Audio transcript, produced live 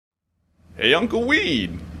Hey, Uncle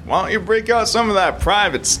Weed, why don't you break out some of that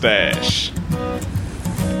private stash?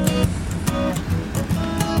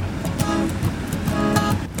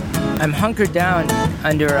 I'm hunkered down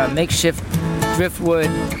under a makeshift driftwood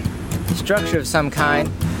structure of some kind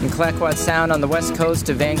in Clayoquot Sound on the west coast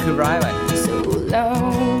of Vancouver Island. So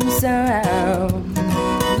lonesome,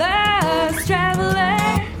 lost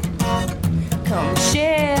traveler, come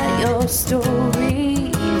share your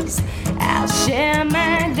stories, I'll share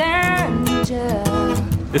my ganja.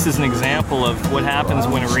 This is an example of what happens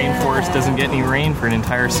when a rainforest doesn't get any rain for an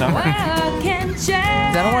entire summer.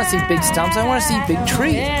 I don't want to see big stumps, I want to see big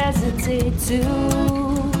trees.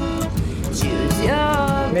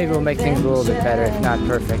 Maybe we'll make things a little bit better, if not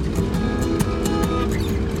perfect.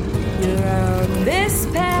 You're on this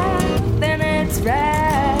path and it's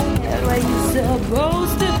right where you're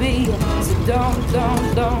supposed to be. So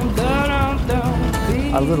don't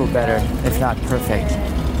be. A little better, if not perfect.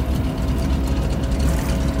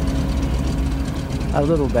 A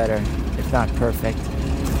little better, if not perfect.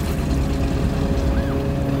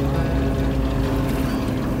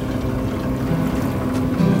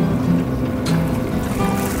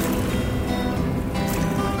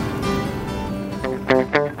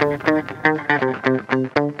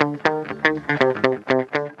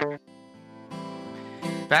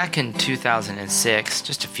 Back in 2006,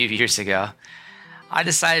 just a few years ago, I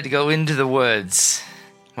decided to go into the woods.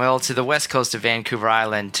 Well, to the west coast of Vancouver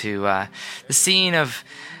Island, to the scene of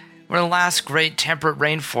one of the last great temperate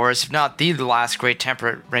rainforests, if not the last great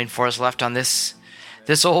temperate rainforest left on this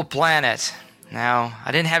old planet. Now,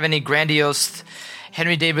 I didn't have any grandiose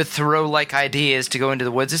Henry David Thoreau-like ideas to go into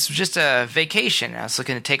the woods. This was just a vacation. I was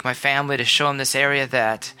looking to take my family to show them this area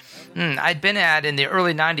that I'd been at in the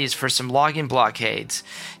early 90s for some logging blockades.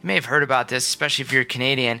 You may have heard about this, especially if you're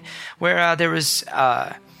Canadian, where there was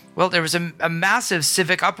a massive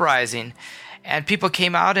civic uprising, and people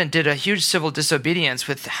came out and did a huge civil disobedience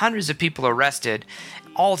with hundreds of people arrested,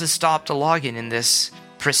 all to stop the logging in this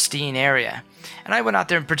pristine area. And I went out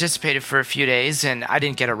there and participated for a few days, and I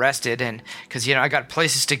didn't get arrested, and because I got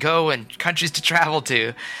places to go and countries to travel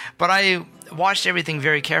to, but I watched everything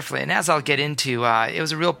very carefully. And as I'll get into, it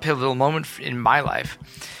was a real pivotal moment in my life.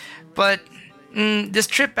 But this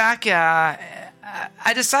trip back, I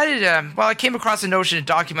decided, I came across a notion to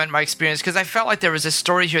document my experience because I felt like there was a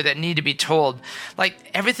story here that needed to be told. Like,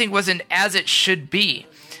 everything wasn't as it should be.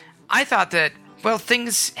 I thought that,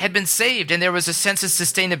 things had been saved and there was a sense of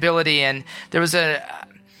sustainability and there was an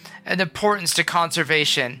importance to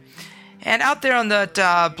conservation. And out there on that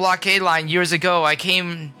blockade line years ago, I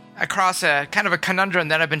came across a kind of a conundrum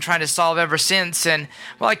that I've been trying to solve ever since. And,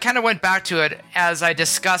 I kind of went back to it as I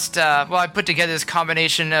discussed, I put together this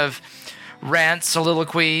combination of rants,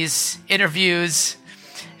 soliloquies, interviews,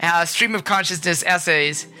 stream of consciousness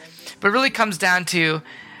essays. But it really comes down to,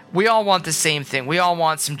 we all want the same thing. We all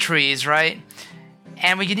want some trees, right?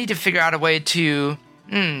 And we need to figure out a way to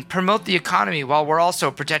promote the economy while we're also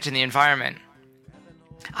protecting the environment.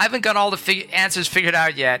 I haven't got all the answers figured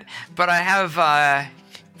out yet, but I have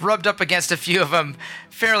rubbed up against a few of them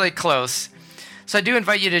fairly close. So I do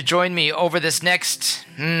invite you to join me over this next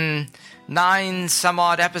 9 some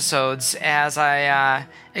odd episodes as I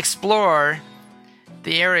explore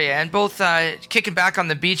the area and both kicking back on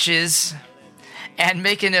the beaches and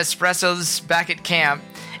making espressos back at camp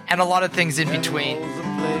and a lot of things in between.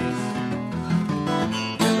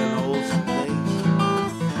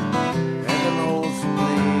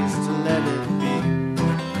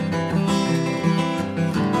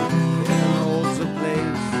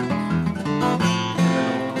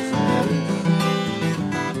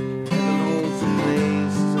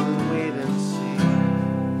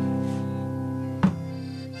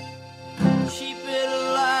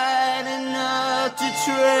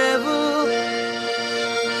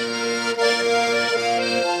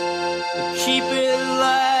 Keep it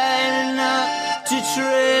light enough to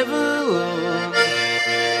travel.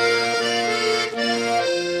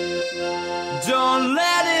 Don't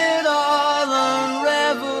let it all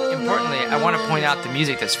unravel. Importantly, I want to point out the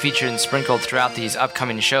music that's featured and sprinkled throughout these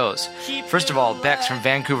upcoming shows. First of all, Bex from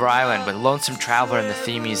Vancouver Island with Lonesome Traveler in the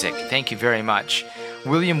theme music. Thank you very much.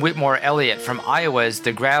 William Whitmore Elliott from Iowa is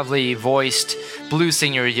the gravelly-voiced blues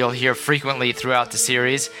singer you'll hear frequently throughout the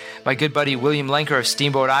series. My good buddy William Lenker of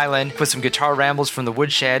Steamboat Island with some guitar rambles from the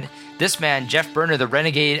woodshed. This man, Jeff Berner, the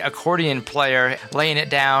renegade accordion player, laying it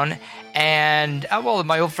down. And,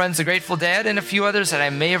 my old friends, the Grateful Dead, and a few others that I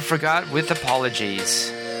may have forgot with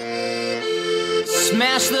apologies.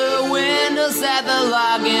 Smash the windows at the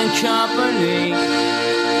logging company.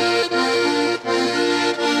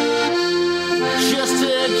 Just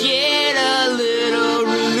to get a little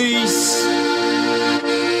release.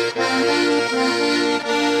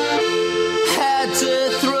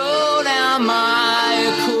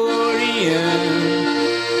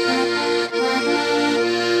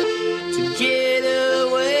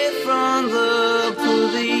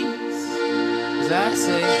 I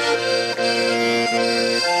say,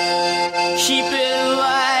 keep it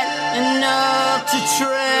light enough to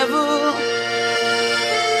travel.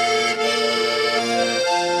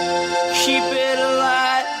 Keep it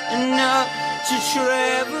light enough to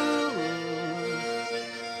travel.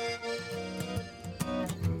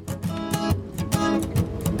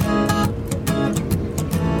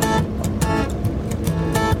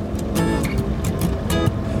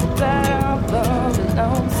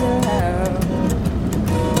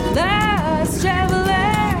 Last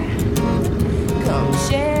traveler, come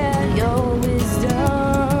share your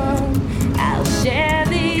wisdom. I'll share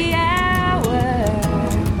the hour.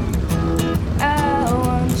 I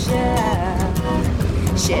want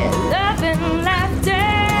share love and laughter.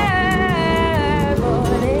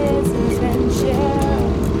 But it's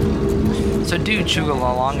adventure. So do chuggle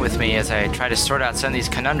along with me as I try to sort out some of these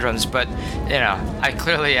conundrums, but, I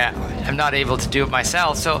clearly am not able to do it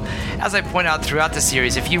myself. So, as I point out throughout the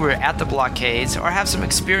series, if you were at the blockades or have some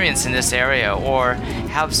experience in this area or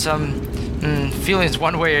have some feelings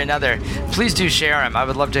one way or another, please do share them. I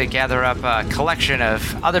would love to gather up a collection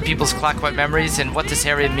of other people's Clayoquot memories and what this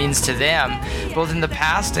area means to them, both in the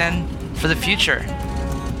past and for the future.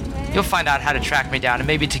 You'll find out how to track me down, and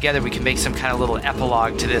maybe together we can make some kind of little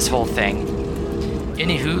epilogue to this whole thing.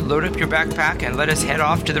 Anywho, load up your backpack and let us head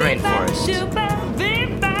off to the rainforest.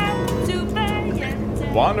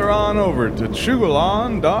 Wander on over to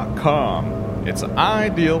chugalon.com. It's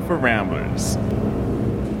ideal for ramblers.